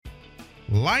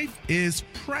Life is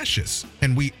precious,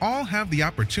 and we all have the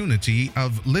opportunity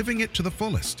of living it to the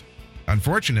fullest.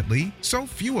 Unfortunately, so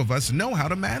few of us know how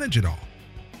to manage it all.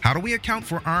 How do we account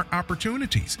for our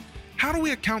opportunities? How do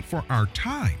we account for our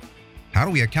time? How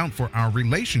do we account for our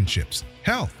relationships,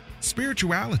 health,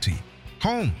 spirituality,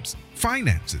 homes,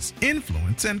 finances,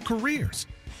 influence, and careers?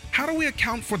 How do we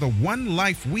account for the one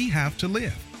life we have to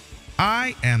live?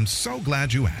 I am so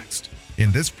glad you asked.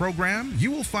 In this program,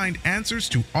 you will find answers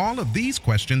to all of these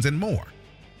questions and more.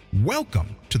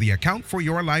 Welcome to the Account for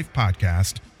Your Life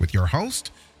podcast with your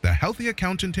host, the healthy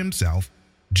accountant himself,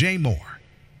 Jay Moore.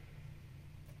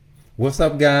 What's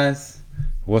up, guys?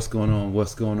 What's going on?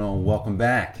 Welcome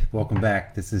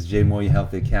back. This is Jay Moore, your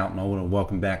healthy accountant. I want to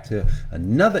welcome back to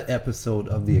another episode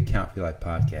of the Account for Your Life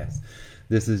podcast.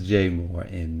 This is Jay Moore,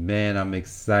 and man, I'm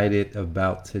excited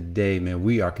about today. Man,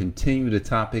 we are continuing the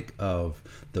topic of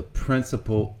the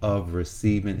principle of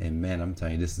receiving, and man, I'm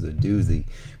telling you, this is a doozy,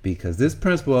 because this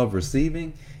principle of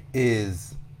receiving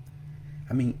is,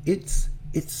 it's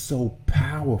so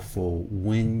powerful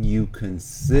when you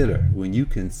consider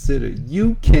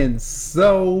you can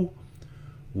sow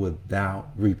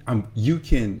without reap. You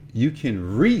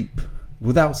can reap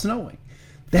without snowing.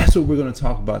 That's what we're going to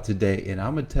talk about today. And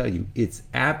I'm going to tell you, it's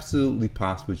absolutely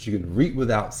possible that you can reap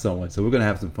without sowing. So we're going to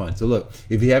have some fun. So look,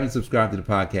 if you haven't subscribed to the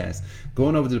podcast, go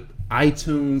on over to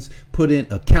iTunes, put in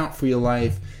Account for Your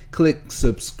Life, click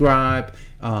subscribe,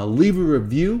 leave a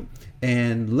review,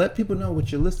 and let people know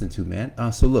what you're listening to, man.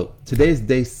 So look, today's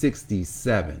day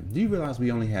 67. Do you realize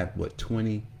we only have,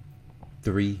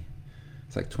 23?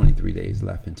 It's like 23 days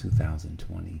left in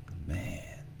 2020. Man.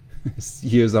 This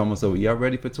year's almost over. Y'all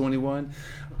ready for 21?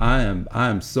 I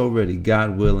am so ready.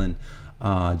 God willing.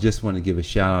 Just want to give a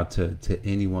shout out to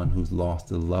anyone who's lost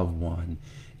a loved one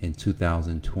in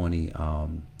 2020.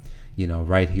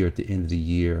 Right here at the end of the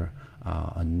year,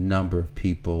 a number of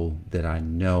people that I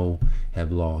know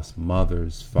have lost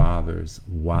mothers, fathers,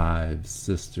 wives,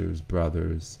 sisters,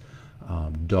 brothers,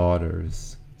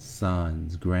 daughters,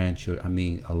 sons,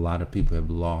 grandchildren. A lot of people have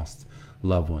lost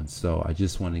loved ones. So I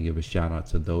just want to give a shout out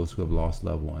to those who have lost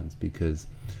loved ones, because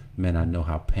man, I know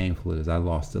how painful it is. I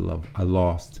lost a loved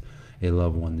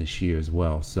one this year as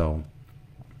well. So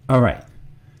all right,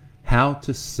 how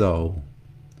to sow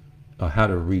or how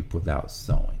to reap without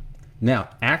sowing. Now,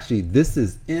 actually, this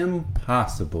is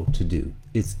impossible to do.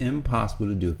 It's impossible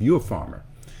to do. If you're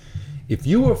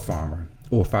a farmer,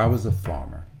 or if I was a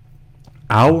farmer,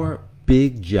 our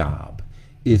big job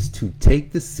is to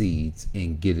take the seeds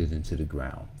and get it into the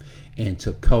ground, and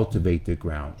to cultivate the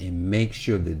ground and make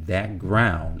sure that that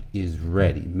ground is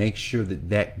ready. Make sure that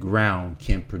that ground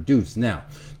can produce. Now,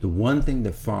 the one thing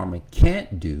the farmer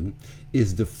can't do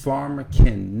is the farmer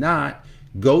cannot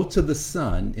go to the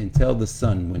sun and tell the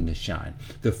sun when to shine.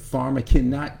 The farmer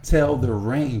cannot tell the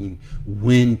rain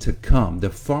when to come. The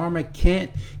farmer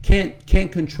can't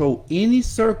control any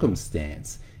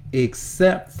circumstance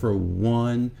except for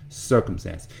one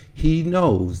circumstance. He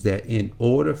knows that in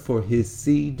order for his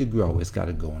seed to grow, it's got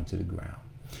to go into the ground.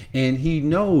 And he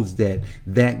knows that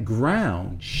that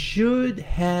ground should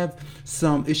have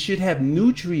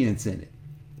nutrients in it.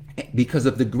 Because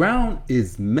if the ground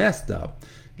is messed up,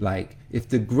 like if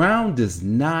the ground does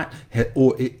not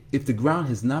if the ground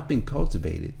has not been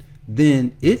cultivated,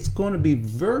 then it's going to be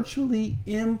virtually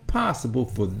impossible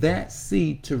for that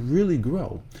seed to really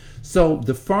grow. So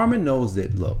the farmer knows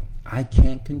that, look, I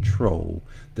can't control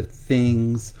the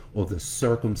things or the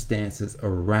circumstances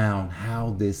around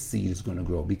how this seed is going to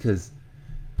grow. Because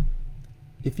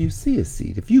if you see a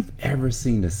seed, if you've ever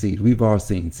seen a seed, we've all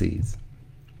seen seeds.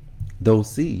 Those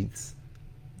seeds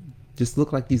just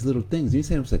look like these little things. You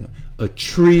say, a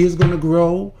tree is going to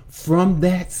grow from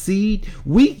that seed?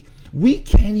 We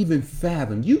can't even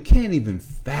fathom, you can't even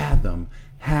fathom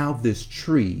how this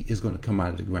tree is going to come out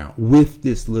of the ground with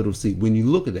this little seed. When you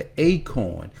look at the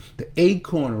acorn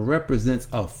represents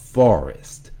a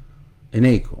forest, an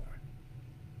acorn.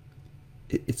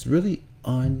 It's really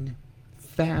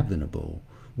unfathomable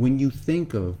when you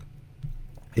think of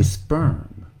a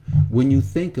sperm. When you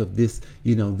think of this,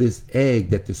 this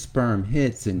egg that the sperm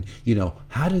hits, and,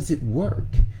 how does it work?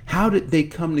 How did they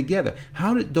come together?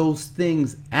 How did those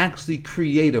things actually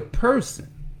create a person?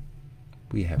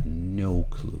 We have no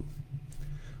clue.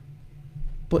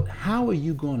 But how are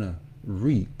you going to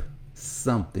reap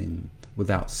something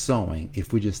without sowing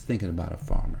if we're just thinking about a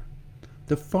farmer?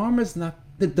 The farmer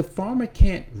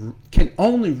can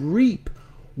only reap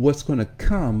what's going to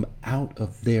come out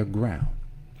of their ground.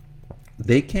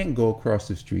 They can't go across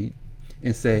the street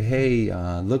and say, hey,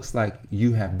 looks like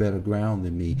you have better ground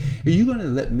than me. Are you going to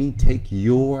let me take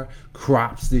your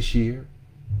crops this year?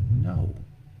 No.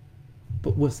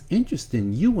 But what's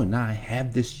interesting, you and I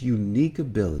have this unique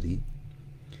ability.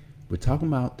 We're talking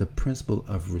about the principle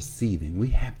of receiving. We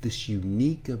have this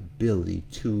unique ability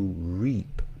to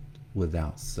reap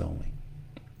without sowing.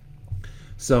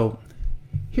 So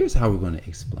here's how we're going to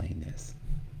explain this.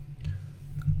 I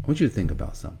want you to think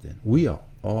about something. We are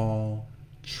all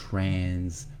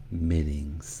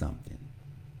transmitting something.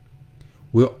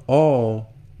 We're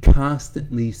all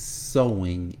constantly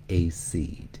sowing a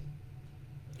seed.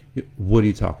 What are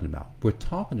you talking about? We're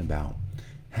talking about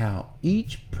how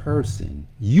each person,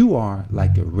 you are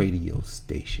like a radio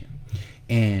station,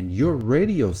 and your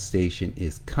radio station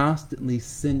is constantly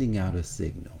sending out a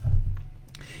signal.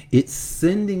 It's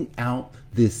sending out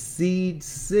this seed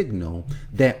signal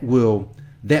that will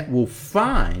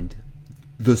find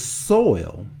the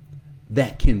soil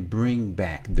that can bring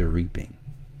back the reaping.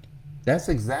 That's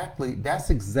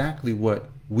exactly what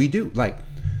we do. Like,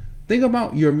 think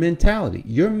about your mentality.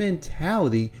 Your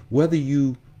mentality, whether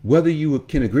you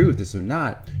can agree with this or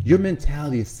not, your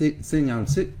mentality is sitting on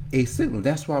a signal.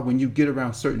 That's why when you get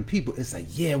around certain people, it's like,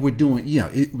 yeah, we're doing,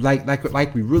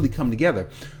 like we really come together.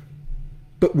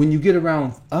 But when you get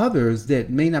around others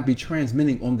that may not be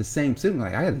transmitting on the same signal,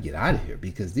 like, I got to get out of here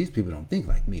because these people don't think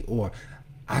like me, or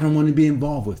I don't want to be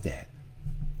involved with that.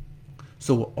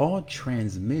 So we're all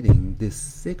transmitting this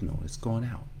signal. It's going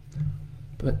out.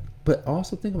 But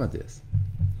also think about this.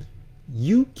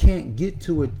 You can't get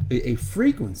to a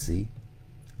frequency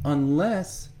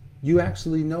unless you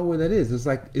actually know where that is.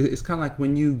 It's kind of like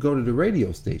when you go to the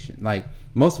radio station. Like,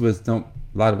 most of us don't,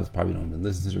 a lot of us probably don't even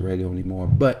listen to the radio anymore.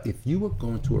 But if you were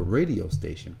going to a radio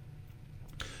station,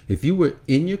 if you were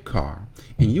in your car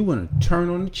and you want to turn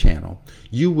on the channel,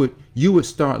 you would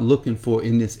start looking for,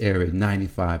 in this area,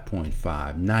 95.5,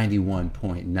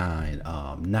 91.9,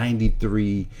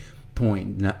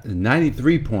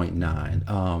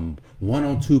 93.9,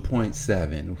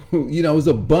 102.7. It was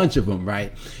a bunch of them,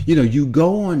 right? You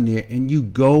go on there and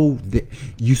you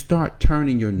start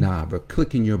turning your knob or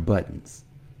clicking your buttons.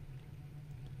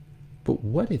 But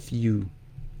what if you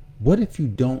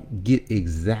don't get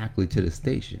exactly to the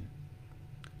station?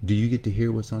 Do you get to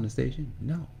hear what's on the station?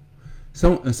 No.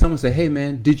 Someone say, hey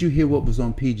man, did you hear what was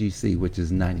on PGC, which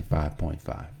is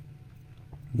 95.5?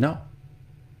 No.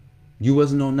 You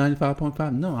wasn't on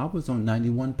 95.5? No, I was on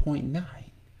 91.9.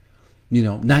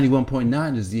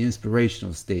 91.9 is the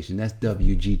inspirational station. That's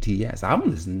WGTS. I'm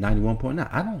listening to 91.9.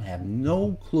 I don't have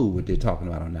no clue what they're talking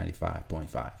about on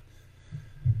 95.5.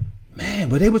 Man,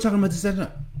 but they were talking about this. I don't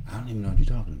even know what you're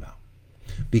talking about.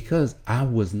 Because I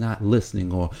was not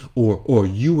listening, or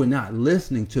you were not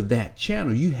listening to that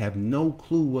channel. You have no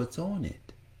clue what's on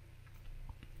it.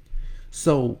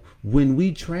 So when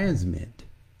we transmit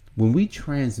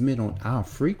on our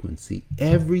frequency,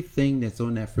 everything that's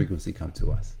on that frequency comes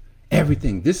to us.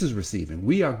 Everything. This is receiving.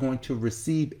 We are going to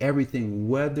receive everything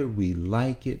whether we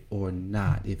like it or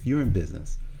not. If you're in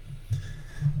business.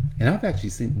 And I've actually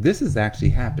seen, this is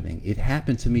actually happening. It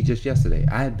happened to me just yesterday.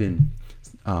 I had been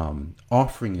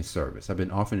offering a service. I've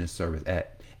been offering a service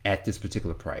at this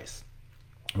particular price.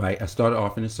 Right, I started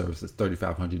offering this service at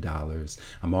 $3,500.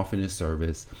 I'm offering this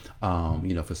service,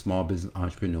 for small business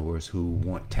entrepreneurs who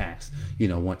want tax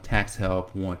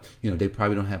help. They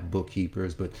probably don't have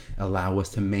bookkeepers, but allow us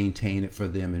to maintain it for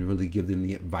them and really give them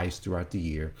the advice throughout the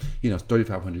year. It's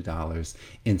 $3,500,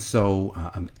 and so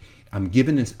I'm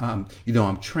giving this. I'm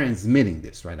transmitting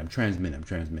this. Right, I'm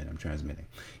transmitting.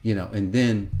 And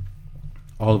then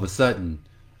all of a sudden,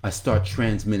 I start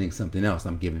transmitting something else.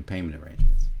 I'm giving payment arrangements.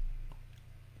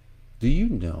 Do you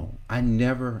know, I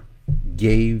never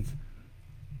gave,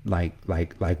 like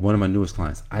one of my newest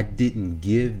clients, I didn't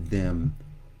give them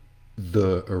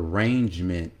the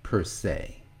arrangement per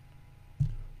se,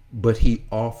 but he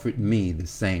offered me the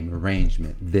same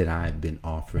arrangement that I've been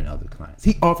offering other clients.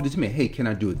 He offered it to me. Hey, can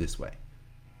I do it this way?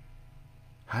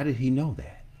 How did he know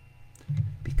that?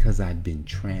 Because I'd been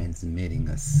transmitting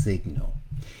a signal,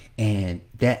 and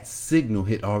that signal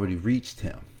had already reached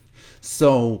him.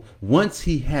 So once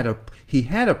he had a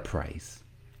price,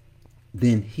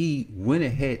 then he went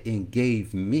ahead and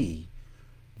gave me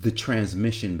the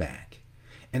transmission back.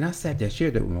 And I sat there,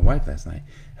 shared that with my wife last night.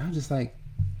 And I'm just like,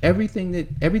 everything that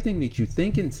you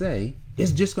think and say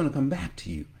is just going to come back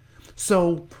to you.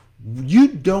 So you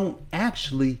don't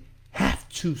actually have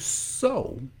to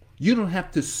sow. You don't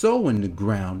have to sow in the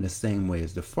ground the same way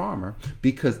as the farmer,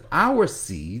 because our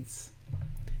seeds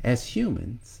as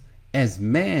humans, as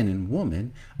man and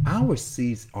woman, our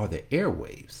seeds are the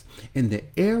airwaves, and the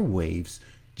airwaves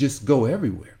just go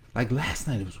everywhere. Like last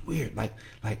night, it was weird. Like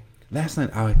last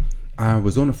night, I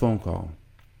was on a phone call,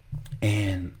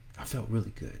 and I felt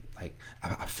really good. Like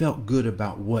I felt good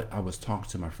about what I was talking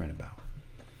to my friend about.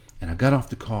 And I got off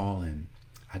the call and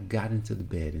I got into the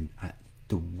bed, and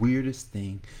the weirdest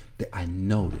thing that I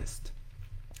noticed.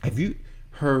 Have you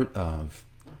heard of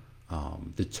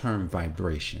the term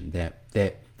vibration?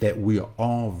 That we are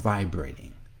all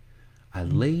vibrating. I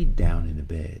laid down in the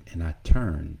bed and I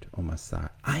turned on my side.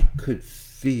 I could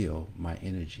feel my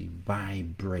energy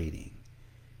vibrating.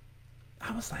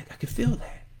 I was like, I could feel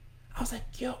that. I was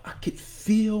like, yo, I could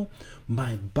feel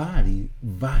my body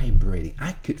vibrating.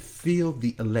 I could feel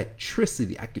the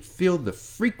electricity. I could feel the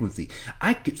frequency.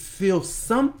 I could feel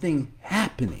something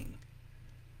happening.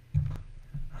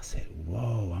 I said,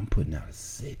 whoa, I'm putting out a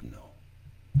signal.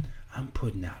 I'm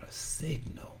putting out a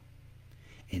signal.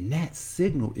 And that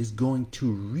signal is going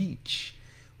to reach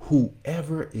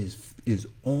whoever is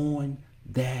on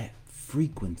that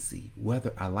frequency,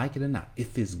 whether I like it or not.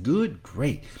 If it's good,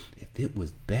 great. If it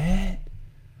was bad,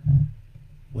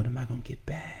 what am I going to get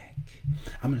back?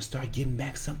 I'm going to start getting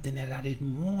back something that I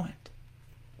didn't want.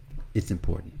 It's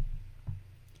important.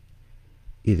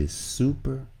 It is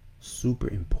super, super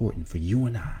important for you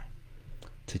and I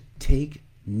to take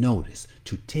notice,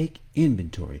 to take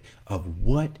inventory of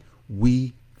what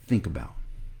we think about.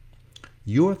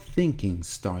 Your thinking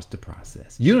starts the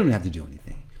process. You don't have to do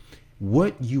anything.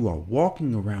 What you are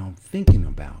walking around thinking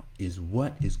about is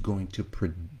what is going to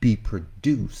be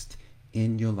produced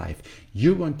in your life.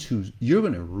 You're going to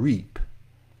reap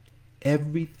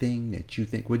everything that you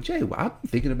think. Well, Jay, I've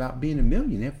been thinking about being a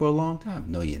millionaire for a long time.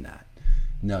 No, you're not.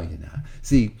 No, you're not.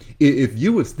 See, if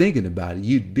you was thinking about it,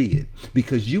 you'd be it,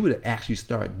 because you would actually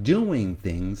start doing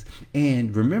things.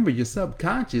 And remember, your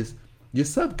subconscious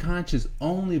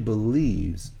only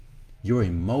believes your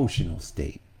emotional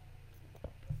state.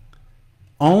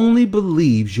 Only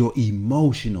believes your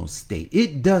emotional state.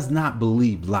 It does not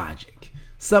believe logic.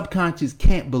 Subconscious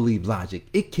can't believe logic.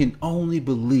 It can only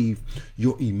believe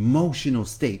your emotional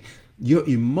state. Your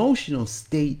emotional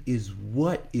state is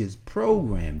what is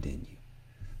programmed in you.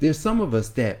 There's some of us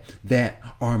that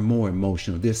are more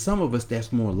emotional. There's some of us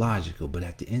that's more logical. But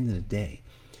at the end of the day,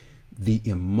 the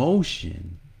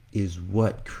emotion is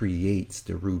what creates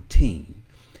the routine.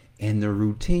 And the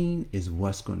routine is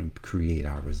what's going to create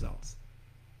our results.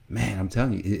 Man, I'm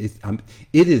telling you,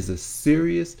 it is a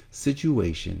serious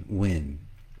situation when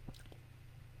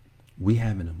we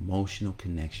have an emotional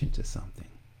connection to something.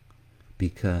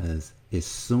 Because as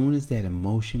soon as that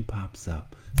emotion pops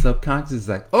up, subconscious is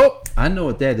like, oh, I know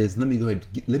what that is. Let me go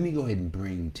ahead and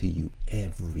bring to you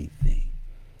everything.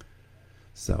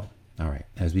 So, all right,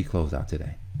 as we close out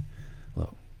today,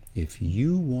 look, if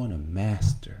you want to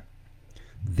master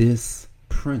this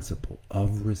principle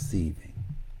of receiving,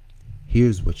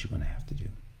 here's what you're going to have to do.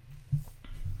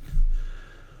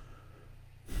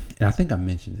 And I think I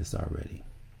mentioned this already.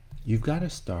 You've got to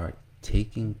start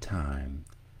taking time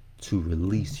to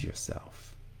release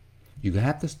yourself. You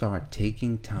have to start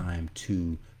taking time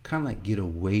to kind of like get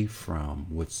away from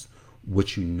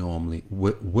what you normally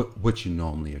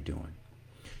are doing.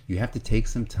 You have to take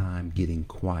some time getting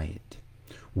quiet,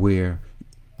 where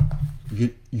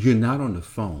you're not on the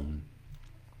phone,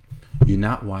 you're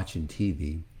not watching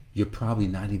TV, you're probably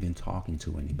not even talking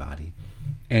to anybody.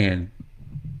 And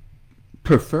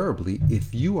preferably,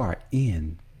 if you are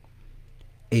in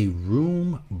a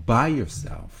room by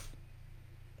yourself,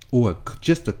 or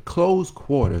just a closed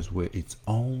quarters where it's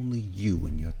only you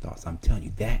and your thoughts, I'm telling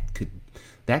you, that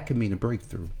could mean a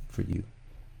breakthrough for you.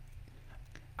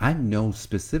 I know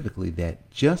specifically that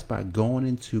just by going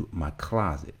into my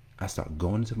closet, I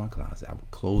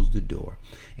would close the door,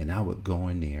 and I would go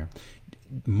in there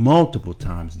multiple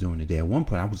times during the day. At one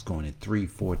point, I was going in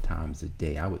 3-4 times a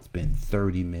day. I would spend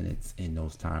 30 minutes in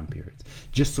those time periods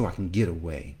just so I can get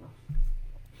away.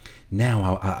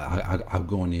 Now I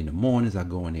go in there in the mornings. I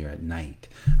go in there at night.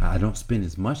 I don't spend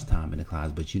as much time in the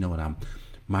closet, but you know what?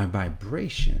 My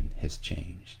vibration has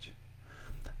changed.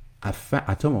 I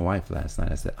told my wife last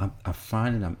night. I said I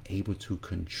find that I'm able to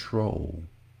control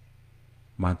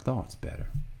my thoughts better.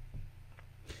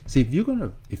 See, if you're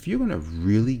gonna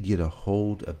really get a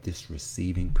hold of this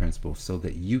receiving principle, so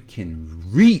that you can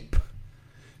reap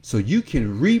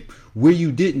where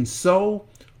you didn't sow,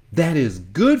 that is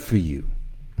good for you,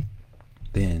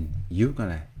 then you're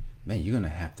gonna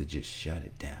have to just shut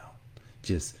it down.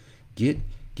 Just get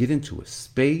into a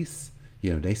space.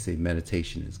 They say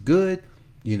meditation is good.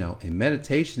 And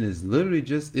meditation is literally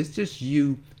it's just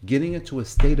you getting into a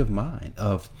state of mind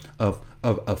of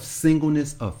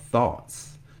singleness of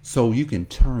thoughts, so you can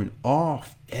turn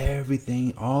off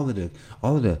everything, all of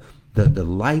the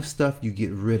life stuff. You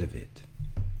get rid of it.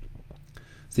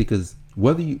 See, because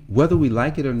whether we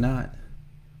like it or not,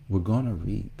 we're going to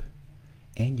reap.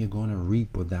 And you're going to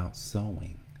reap without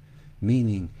sowing.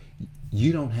 Meaning,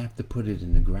 you don't have to put it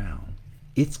in the ground.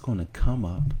 It's going to come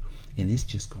up, and it's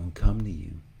just going to come to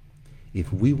you.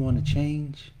 If we want to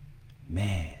change,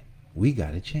 man, we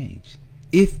got to change.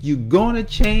 If you're going to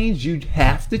change, you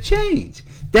have to change.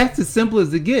 That's as simple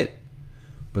as it gets.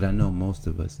 But I know most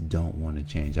of us don't want to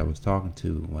change. I was talking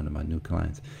to one of my new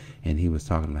clients, and he was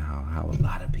talking about how a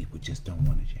lot of people just don't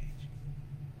want to change.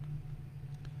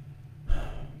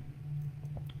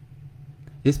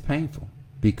 It's painful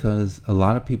because a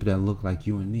lot of people that look like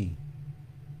you and me,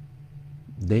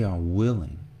 they are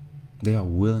willing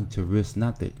to risk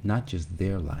not just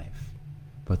their life,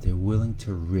 but they're willing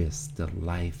to risk the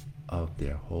life of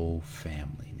their whole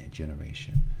family and their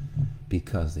generation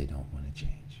because they don't want to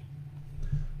change.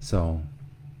 So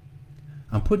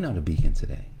I'm putting out a beacon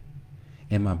today.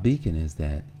 And my beacon is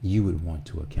that you would want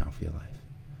to account for your life.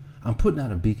 I'm putting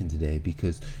out a beacon today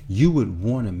because you would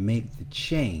want to make the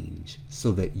change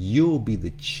so that you'll be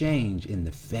the change in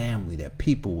the family that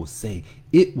people will say,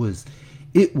 it was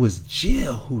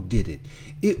Jill who did it.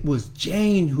 It was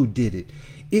Jane who did it.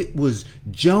 It was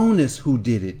Jonas who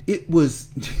did it. It was,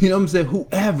 you know what I'm saying,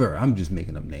 whoever. I'm just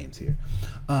making up names here.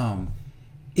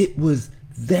 It was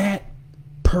that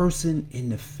person in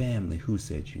the family who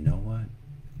said, you know what?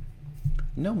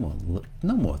 No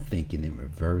more thinking in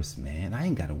reverse, man. I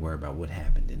ain't got to worry about what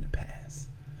happened in the past.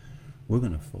 We're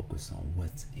going to focus on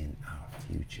what's in our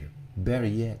future. Better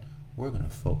yet, we're going to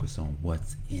focus on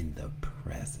what's in the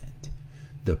present.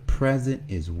 The present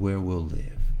is where we'll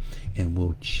live, and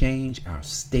we'll change our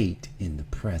state in the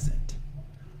present,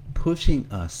 pushing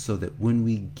us so that when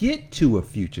we get to a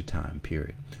future time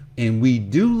period and we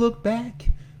do look back,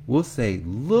 we'll say,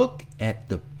 look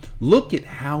at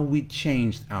how we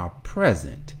changed our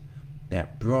present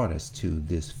that brought us to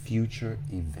this future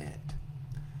event.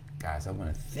 Guys, I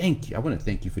want to thank you. I want to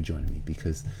thank you for joining me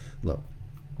because, look,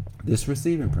 this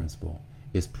receiving principle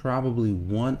is probably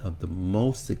one of the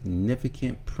most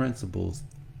significant principles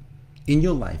in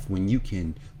your life when you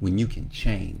can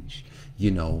change,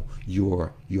 your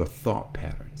thought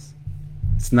patterns.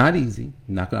 It's not easy.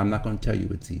 I'm not going to tell you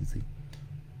it's easy.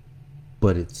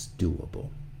 But it's doable.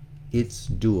 It's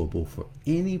doable for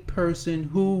any person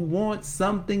who wants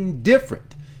something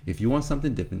different. If you want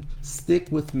something different, stick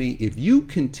with me. If you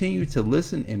continue to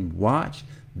listen and watch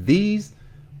these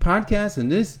podcasts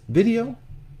and this video,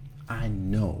 I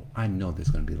know there's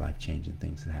going to be life-changing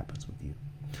things that happens with you.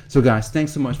 So guys,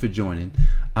 thanks so much for joining.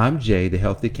 I'm Jay, the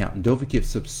Healthy Accountant. Don't forget,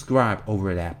 subscribe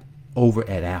over at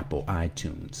Apple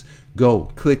iTunes.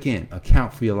 Go, click in,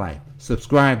 Account for Your Life.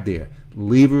 Subscribe there.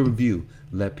 Leave a review.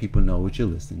 Let people know what you're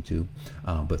listening to.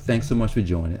 But thanks so much for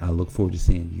joining. I look forward to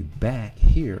seeing you back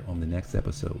here on the next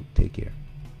episode. Take care.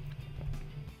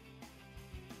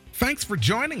 Thanks for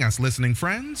joining us, listening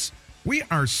friends. We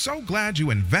are so glad you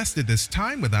invested this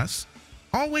time with us.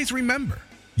 Always remember,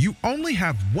 you only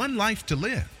have one life to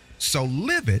live, so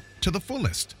live it to the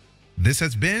fullest. This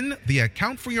has been the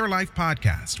Account for Your Life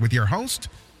podcast with your host,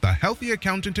 the healthy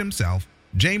accountant himself,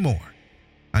 Jay Moore.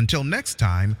 Until next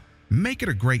time, make it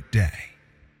a great day.